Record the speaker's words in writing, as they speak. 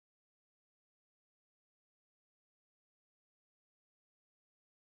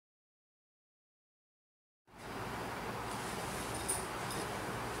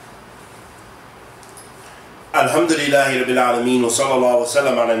Alhamdulillahi Rabbil Alameen wa sallallahu wa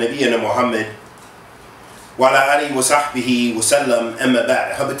sallam ala nabiyyina Muhammad wa ala alihi wa sahbihi wa sallam amma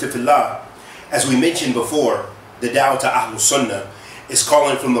ba'd. Hadeeth fillah. As we mentioned before, the da'wah to Ahl Sunnah is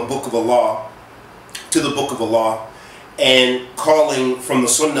calling from the Book of Allah to the Book of Allah and calling from the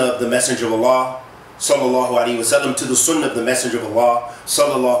Sunnah of the Messenger of Allah sallallahu alaihi wasallam to the Sunnah of the Messenger of Allah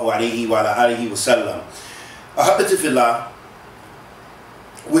sallallahu alaihi wa ala alihi wasallam. Hadeeth fillah.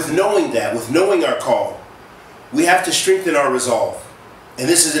 With knowing that, with knowing our call, we have to strengthen our resolve. And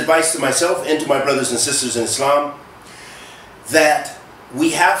this is advice to myself and to my brothers and sisters in Islam, that we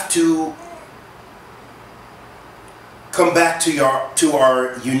have to come back to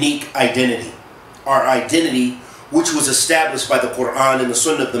our unique identity. Our identity which was established by the Quran and the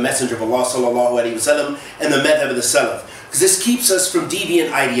Sunnah of the Messenger of Allah sallallahu alaihi wasallam and the madhab of the Salaf. Because this keeps us from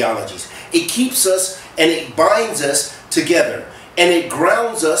deviant ideologies. It keeps us and it binds us together. And it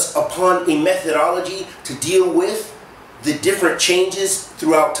grounds us upon a methodology to deal with the different changes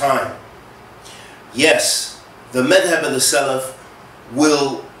throughout time. Yes, the madhab of the Salaf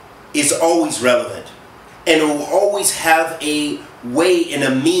is always relevant. And it will always have a way and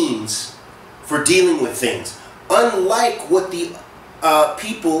a means for dealing with things. Unlike what the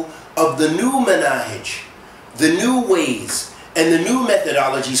people of the new manhaj, the new ways, and the new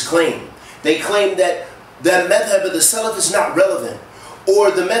methodologies claim. They claim that the madhab of the Salaf is not relevant,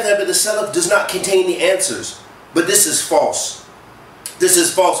 or the madhab of the Salaf does not contain the answers. But this is false. This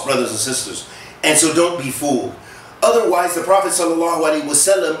is false, brothers and sisters. And so don't be fooled. Otherwise, the Prophet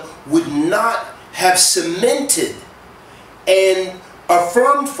ﷺ would not have cemented and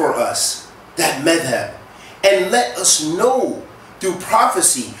affirmed for us that madhab and let us know through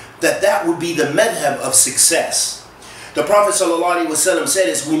prophecy that that would be the madhab of success. The Prophet ﷺ said,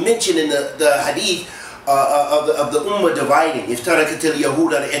 as we mentioned in the Hadeeth, of the Ummah dividing. افترقت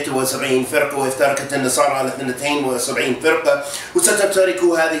اليهود على 71 فرقة وافترقت النصارى على 72 فرقة وستفترق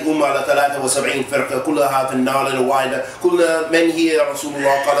هذه الأمة على 73 فرقة كلها في النار واحدة قلنا من هي يا رسول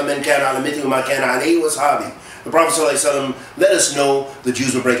الله قال من كان على مثل ما كان عليه وأصحابه. The Prophet ﷺ let us know the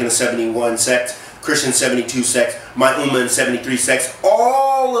Jews were breaking the 71 sects, Christians 72 sects, my Ummah in 73 sects,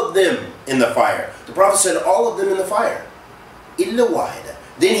 all of them in the fire. The Prophet said all of them in the fire. إلا واحدة.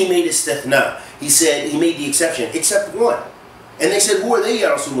 Then he made istithna. He said, he made the exception, except one. And they said, who are they,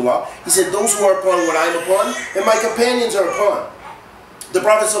 Ya Rasulullah? He said, those who are upon what I am upon, and my companions are upon. The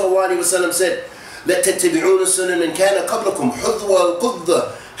Prophet ﷺ said, لا تتبعون السنن من كان قبلكم حذو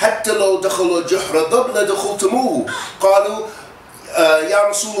القذة حتى لو دخلوا جحر ضب لدخلتموه. قالوا يا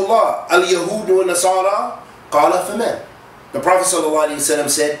رسول الله اليهود والنصارى قال فمن. The Prophet ﷺ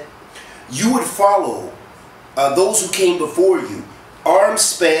said, you would follow those who came before you, arm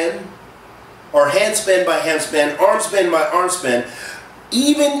span, or hand span by hand span, arm span by arm span,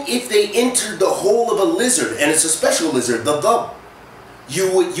 even if they entered the hole of a lizard, and it's a special lizard, the dhab, you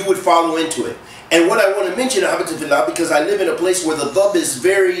would follow into it. And what I want to mention, because I live in a place where the dhab is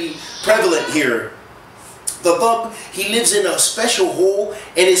very prevalent here. The dhab, he lives in a special hole,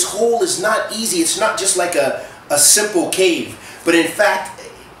 and his hole is not easy. It's not just like a simple cave, but in fact,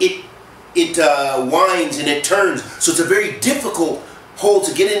 it winds and it turns. So it's a very difficult hole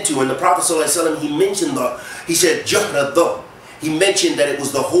to get into. And the Prophet ﷺ, he mentioned he said Juhra dhab. He mentioned that it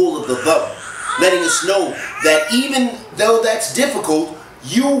was the hole of the dhab, letting us know that even though that's difficult,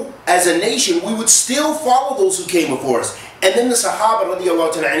 you as a nation, we would still follow those who came before us. And then the Sahaba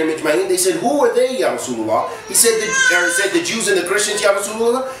radiallahu ta'ala anhum ajma'in, they said, who are they, Ya Rasulullah? He said the Jews and the Christians, Ya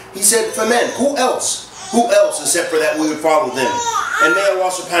Rasulullah. He said, for men, who else? Who else except for that we would follow them? And may Allah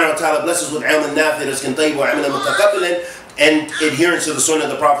subhanahu wa ta'ala bless us with ilm nafi, rizqan tayyib wa amalan mutaqabbalan, and adherence to the Sunnah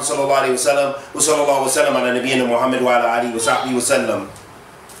of the Prophet sallallahu alaihi wasallam. Wa sallallahu wa sallam ala nabiyyina Muhammad wa ala alihi wa sahbihi wa sallam.